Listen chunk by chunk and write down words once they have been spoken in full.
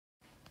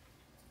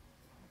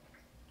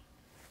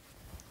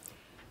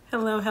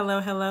Hello,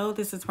 hello, hello.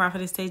 This is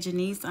Prophetess Tay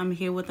Janice. I'm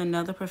here with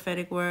another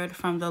prophetic word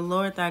from the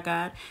Lord thy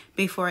God.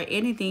 Before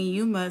anything,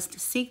 you must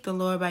seek the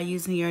Lord by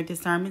using your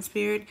discernment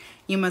spirit.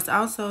 You must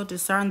also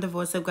discern the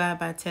voice of God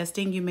by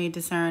testing. You may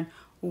discern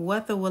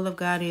what the will of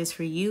God is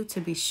for you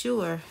to be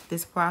sure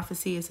this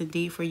prophecy is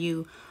indeed for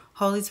you.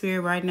 Holy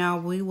Spirit, right now,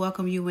 we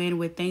welcome you in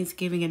with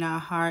thanksgiving in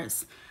our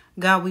hearts.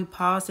 God, we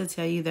pause to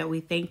tell you that we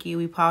thank you.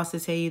 We pause to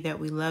tell you that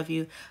we love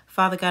you.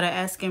 Father God, I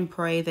ask and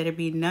pray that it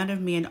be none of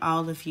me and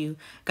all of you.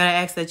 God, I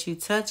ask that you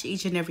touch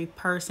each and every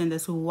person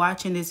that's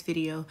watching this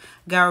video.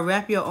 God,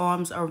 wrap your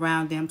arms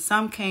around them.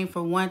 Some came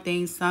for one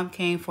thing, some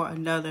came for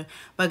another.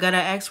 But God, I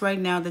ask right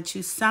now that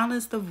you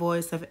silence the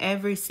voice of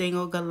every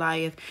single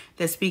Goliath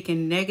that's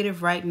speaking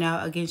negative right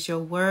now against your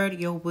word,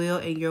 your will,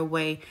 and your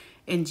way.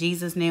 In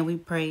Jesus' name we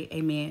pray.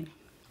 Amen.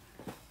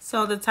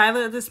 So the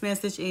title of this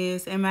message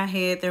is, In My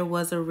Head There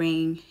Was a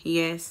Ring.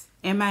 Yes,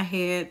 in my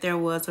head there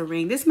was a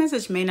ring. This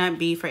message may not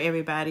be for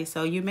everybody,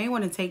 so you may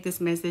want to take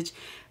this message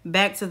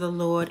back to the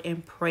Lord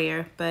in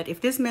prayer. But if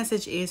this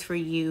message is for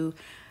you,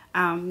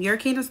 your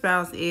kingdom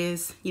spouse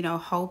is,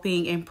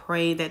 hoping and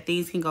praying that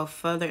things can go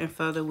further and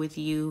further with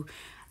you.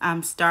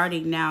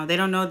 Starting now. They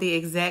don't know the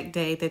exact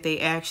day that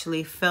they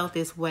actually felt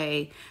this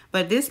way.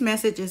 But this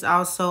message is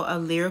also a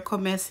lyrical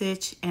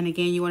message. And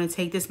again, you want to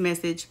take this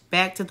message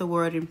back to the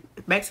word and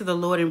back to the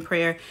Lord in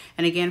prayer.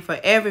 And again, for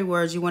every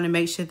word, you want to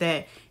make sure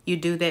that you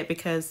do that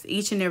because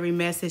each and every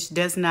message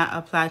does not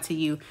apply to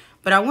you.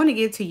 But I want to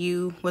give to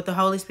you what the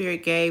Holy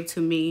Spirit gave to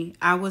me.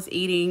 I was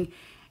eating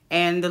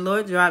and the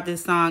Lord dropped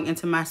this song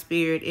into my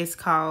spirit. It's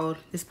called,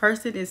 this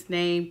person is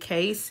named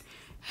Case,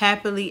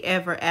 Happily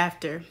Ever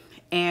After.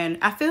 And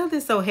I feel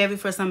this so heavy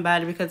for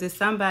somebody because there's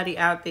somebody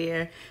out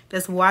there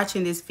that's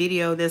watching this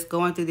video that's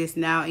going through this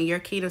now, and your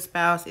kingdom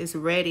spouse is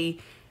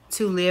ready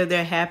to live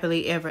their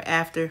happily ever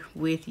after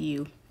with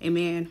you.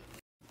 Amen.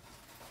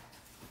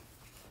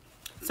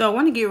 So I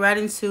want to get right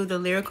into the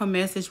lyrical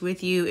message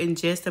with you in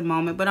just a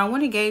moment, but I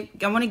want to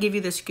give you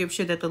the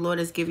scripture that the Lord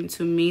has given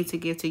to me to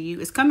give to you.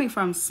 It's coming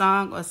from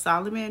Song of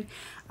Solomon,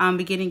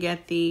 beginning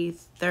at the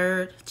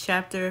 3rd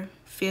chapter,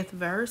 5th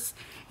verse.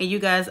 And you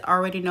guys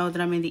already know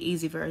that I'm in the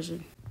easy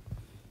version.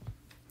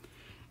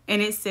 And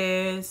it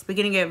says,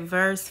 beginning at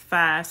verse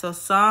 5. So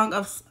Song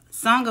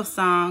of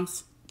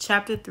Songs,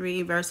 chapter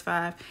 3, verse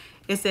 5.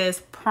 It says,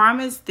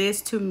 Promise this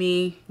to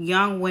me,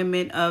 young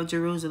women of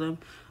Jerusalem.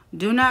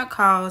 Do not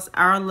cause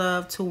our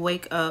love to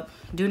wake up.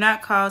 Do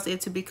not cause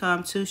it to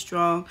become too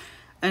strong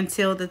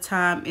until the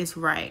time is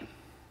right.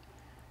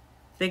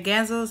 The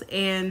gazelles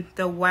and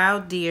the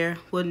wild deer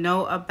will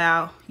know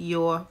about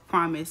your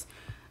promise.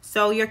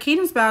 So your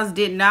kingdom spouse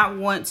did not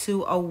want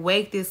to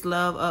awake this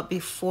love up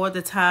before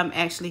the time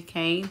actually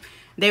came.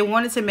 They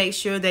wanted to make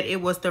sure that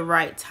it was the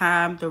right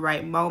time, the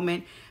right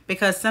moment,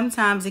 because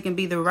sometimes it can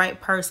be the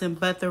right person,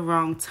 but the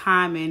wrong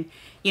timing,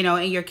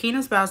 and your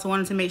kingdom spouse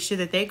wanted to make sure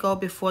that they go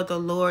before the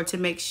Lord to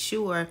make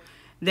sure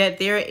that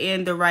they're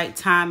in the right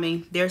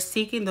timing. They're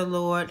seeking the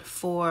Lord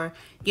for,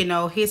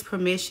 his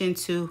permission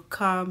to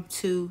come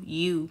to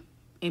you.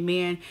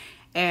 Amen.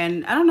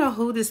 And I don't know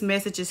who this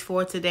message is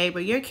for today,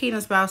 but your kingdom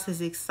spouse is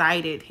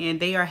excited and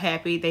they are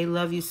happy. They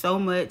love you so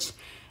much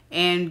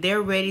and they're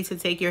ready to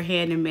take your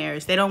hand in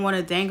marriage. They don't want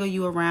to dangle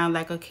you around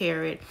like a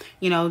carrot.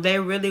 They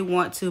really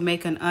want to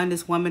make an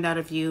honest woman out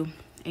of you.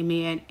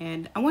 Amen.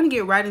 And I want to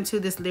get right into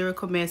this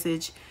lyrical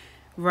message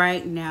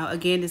right now.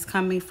 Again, it's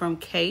coming from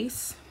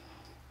Case.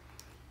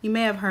 You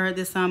may have heard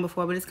this song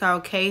before, but it's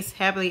called Case,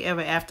 Happily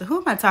Ever After. Who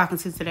am I talking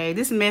to today?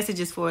 This message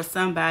is for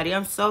somebody.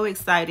 I'm so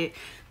excited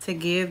to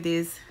give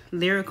this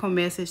lyrical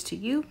message to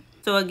you.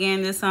 So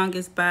again, this song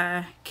is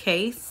by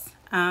Case,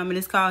 and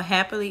it's called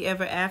Happily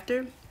Ever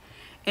After.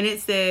 And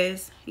it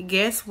says,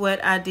 Guess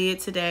what I did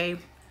today?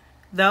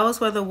 Those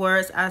were the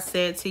words I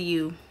said to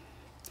you.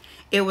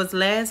 It was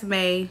last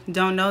May,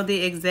 don't know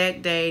the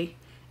exact day.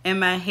 In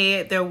my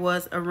head there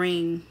was a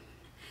ring.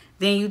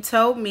 Then you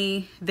told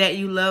me that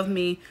you love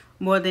me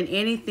more than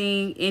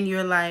anything in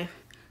your life.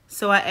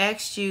 So I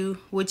asked you,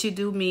 would you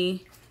do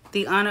me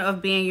the honor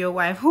of being your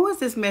wife? Who is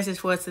this message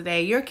for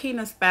today? Your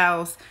kingdom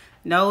spouse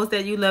knows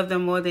that you love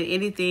them more than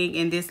anything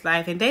in this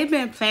life, and they've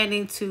been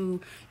planning to,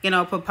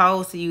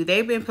 propose to you.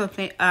 They've been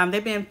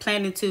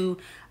planning to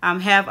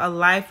have a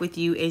life with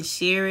you and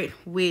share it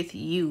with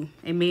you.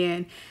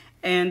 Amen.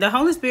 And the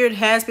Holy Spirit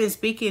has been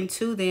speaking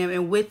to them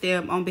and with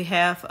them on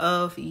behalf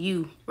of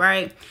you,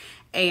 right?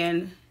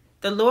 And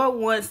the Lord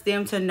wants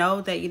them to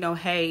know that,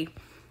 hey,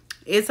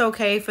 it's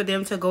okay for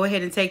them to go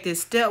ahead and take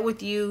this step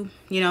with you.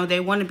 They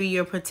want to be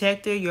your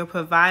protector, your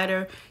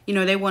provider.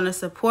 They want to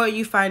support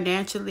you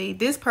financially.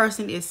 This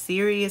person is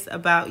serious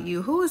about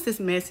you. Who is this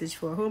message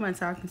for? Who am I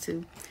talking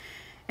to?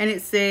 And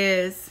it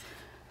says,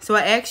 so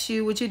I asked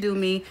you, would you do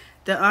me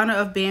the honor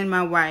of being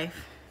my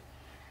wife?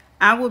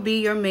 I will be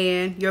your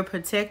man, your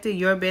protector,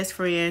 your best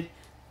friend,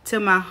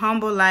 till my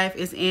humble life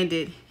is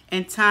ended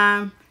and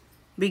time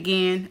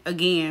begin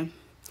again.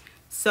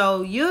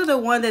 So you're the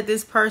one that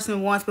this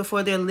person wants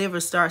before their liver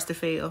starts to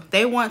fail.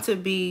 They want to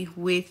be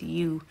with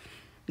you.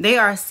 They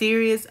are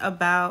serious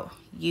about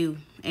you.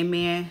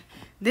 Amen.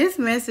 This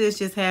message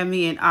just had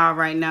me in awe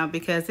right now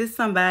because it's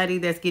somebody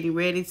that's getting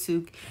ready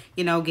to,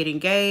 get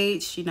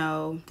engaged.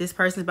 This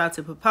person's about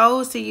to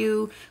propose to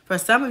you. For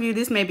some of you,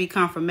 this may be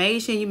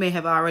confirmation. You may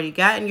have already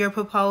gotten your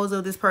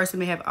proposal. This person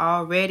may have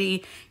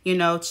already,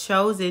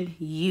 chosen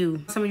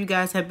you. Some of you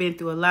guys have been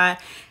through a lot.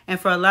 And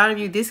for a lot of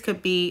you, this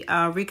could be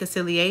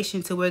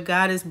reconciliation to where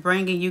God is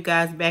bringing you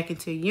guys back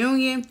into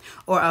union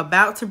or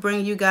about to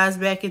bring you guys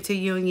back into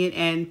union.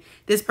 And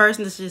this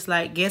person is just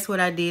like, guess what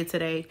I did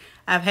today?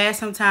 I've had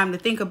some time to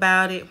think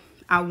about it.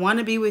 I want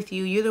to be with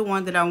you. You're the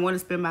one that I want to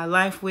spend my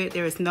life with.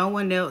 There is no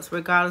one else,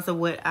 regardless of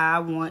what I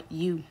want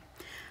you.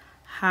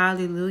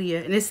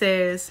 Hallelujah. And it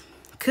says,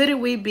 couldn't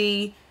we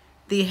be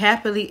the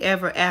happily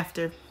ever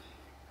after?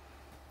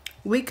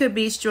 We could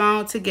be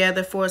strong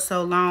together for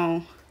so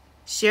long.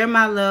 Share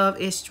my love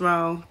is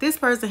strong. This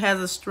person has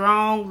a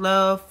strong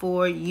love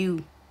for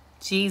you,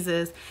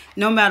 Jesus.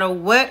 No matter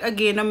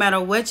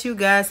what you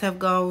guys have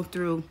gone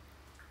through,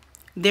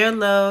 their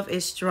love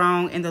is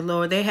strong in the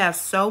Lord. They have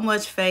so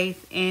much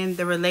faith in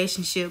the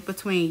relationship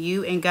between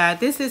you and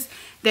God. This is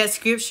that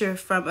scripture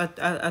from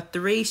a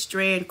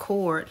three-strand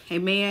cord.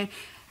 Amen.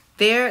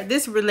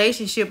 This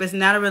relationship is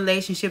not a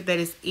relationship that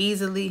is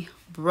easily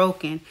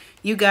broken.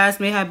 You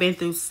guys may have been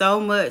through so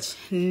much.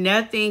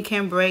 Nothing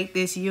can break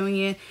this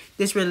union,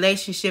 this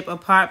relationship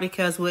apart,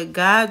 because what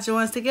God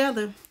joins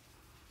together,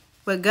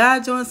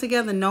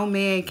 no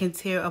man can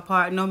tear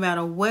apart, no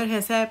matter what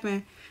has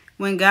happened.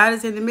 When God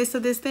is in the midst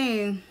of this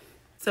thing.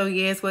 So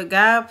yes, what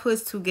God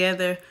puts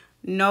together,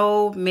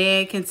 no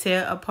man can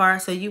tear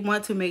apart. So you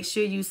want to make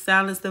sure you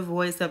silence the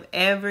voice of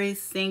every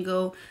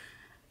single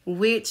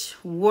witch,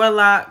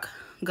 warlock,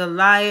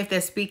 Goliath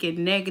that's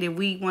speaking negative.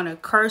 We want to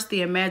curse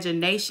the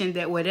imagination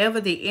that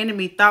whatever the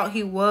enemy thought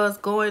he was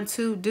going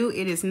to do,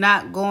 it is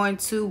not going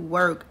to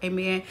work.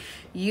 Amen.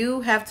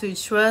 You have to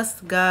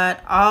trust God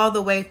all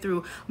the way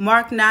through.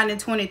 Mark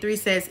 9:23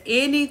 says,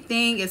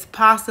 anything is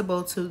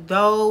possible to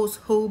those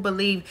who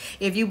believe.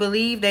 If you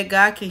believe that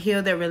God can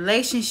heal that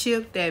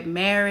relationship, that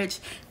marriage,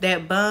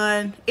 that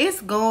bond,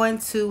 it's going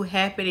to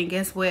happen. And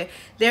guess what?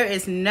 There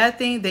is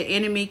nothing the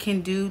enemy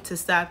can do to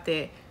stop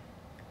that.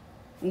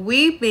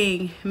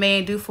 Weeping may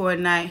endure for a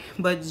night,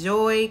 but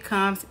joy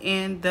comes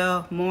in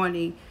the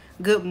morning.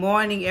 Good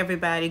morning,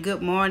 everybody.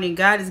 Good morning.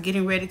 God is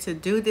getting ready to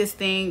do this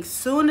thing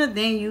sooner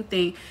than you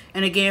think.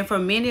 And again, for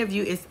many of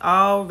you, it's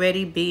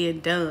already being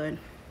done.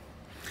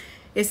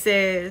 It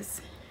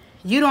says,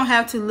 you don't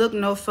have to look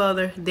no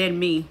further than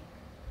me,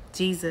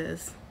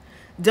 Jesus.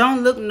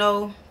 Don't look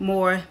no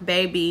more,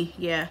 baby.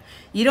 Yeah.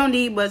 You don't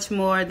need much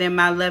more than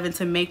my loving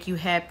to make you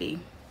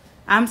happy.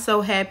 I'm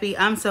so happy.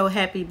 I'm so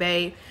happy,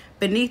 babe.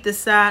 Beneath the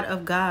side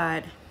of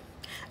God,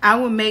 I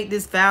will make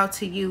this vow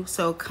to you.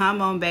 So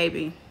come on,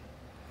 baby.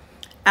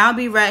 I'll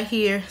be right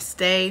here.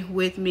 Stay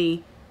with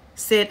me.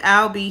 Said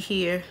I'll be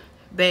here,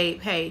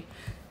 babe. Hey,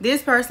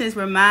 this person is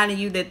reminding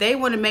you that they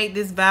want to make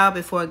this vow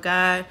before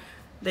God.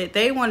 That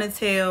they want to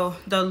tell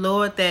the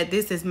Lord that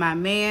this is my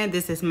man.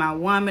 This is my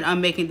woman.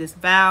 I'm making this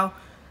vow.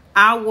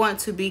 I want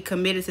to be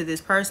committed to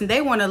this person.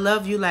 They want to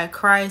love you like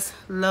Christ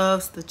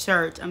loves the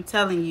church. I'm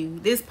telling you,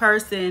 this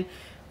person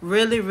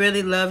really,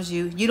 really loves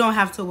you. You don't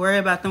have to worry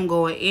about them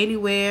going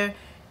anywhere.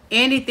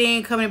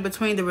 Anything coming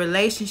between the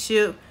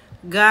relationship,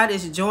 God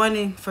is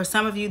joining, for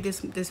some of you,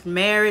 this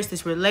marriage,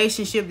 this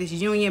relationship, this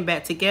union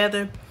back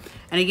together.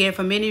 And again,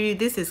 for many of you,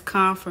 this is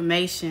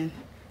confirmation.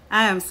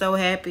 I am so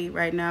happy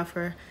right now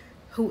for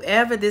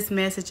whoever this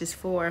message is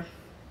for.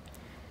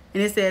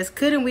 And it says,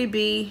 couldn't we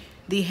be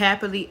the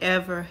happily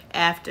ever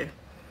after?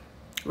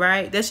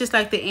 Right? That's just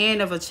like the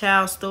end of a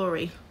child's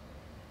story.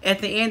 At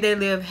the end, they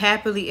live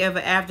happily ever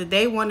after.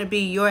 They want to be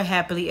your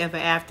happily ever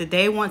after.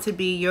 They want to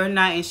be your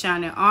knight in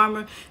shining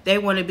armor. They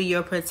want to be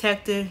your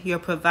protector, your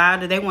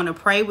provider. They want to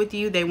pray with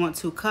you. They want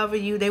to cover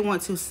you. They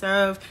want to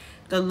serve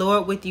the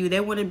Lord with you. They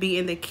want to be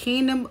in the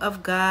kingdom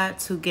of God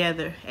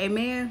together.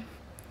 Amen.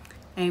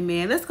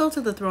 Amen. Let's go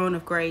to the throne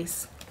of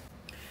grace.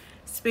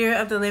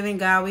 Spirit of the living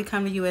God, we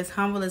come to you as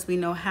humble as we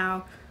know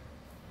how.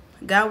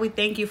 God, we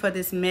thank you for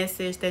this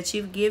message that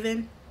you've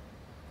given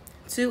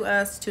to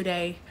us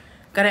today.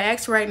 God, I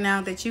ask right now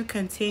that you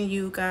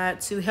continue,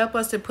 God, to help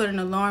us to put an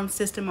alarm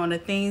system on the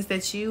things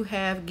that you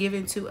have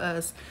given to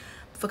us.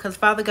 Because,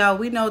 Father God,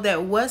 we know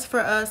that what's for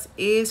us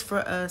is for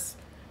us.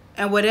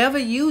 And whatever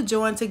you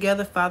join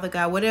together, Father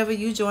God, whatever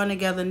you join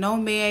together, no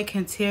man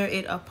can tear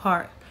it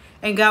apart.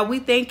 And God, we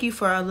thank you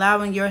for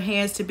allowing your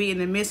hands to be in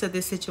the midst of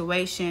this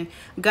situation.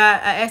 God,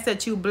 I ask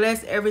that you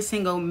bless every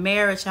single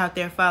marriage out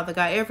there, Father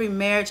God. Every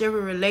marriage, every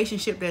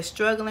relationship that's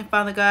struggling,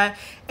 Father God.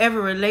 Every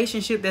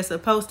relationship that's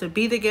supposed to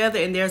be together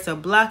and there's a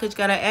blockage.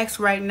 God, I ask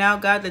right now,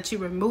 God, that you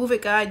remove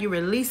it, God. You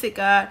release it,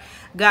 God.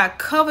 God,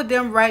 cover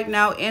them right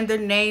now in the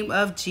name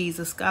of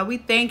Jesus. God, we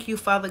thank you,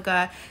 Father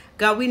God.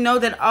 God, we know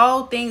that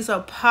all things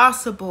are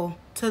possible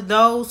to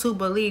those who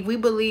believe. We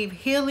believe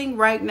healing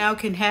right now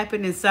can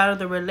happen inside of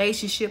the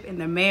relationship, in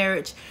the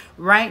marriage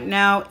right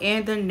now,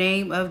 in the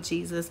name of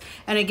Jesus.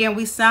 And again,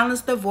 we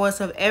silence the voice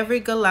of every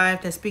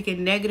Goliath that's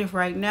speaking negative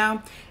right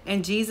now.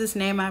 In Jesus'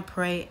 name I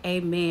pray,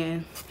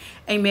 amen.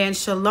 Amen.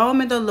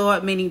 Shalom in the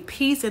Lord, meaning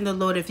peace in the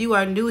Lord. If you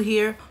are new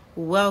here,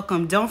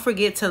 welcome. Don't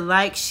forget to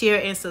like,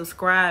 share, and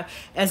subscribe.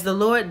 As the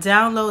Lord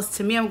downloads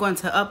to me, I'm going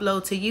to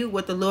upload to you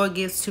what the Lord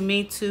gives to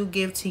me to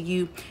give to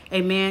you.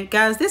 Amen.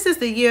 Guys, this is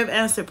the year of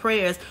answered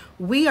prayers.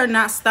 We are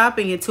not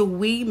stopping until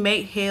we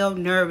make hell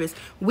nervous.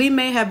 We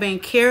may have been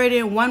carried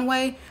in one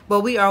way,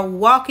 but we are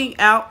walking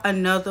out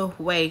another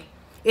way.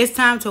 It's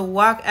time to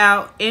walk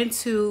out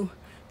into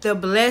the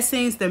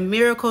blessings, the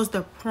miracles,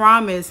 the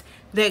promise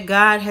that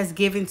God has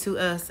given to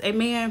us.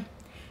 Amen.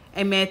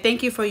 Amen.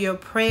 Thank you for your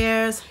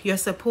prayers, your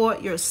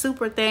support, your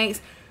super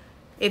thanks.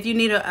 If you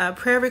need a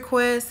prayer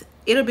request,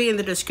 it'll be in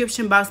the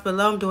description box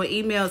below. I'm doing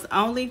emails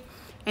only.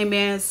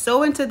 Amen.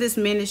 Sow into this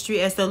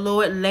ministry as the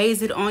Lord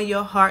lays it on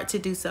your heart to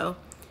do so.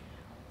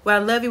 Well,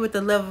 I love you with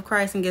the love of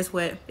Christ. And guess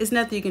what? It's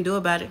nothing you can do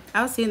about it.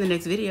 I'll see you in the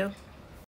next video.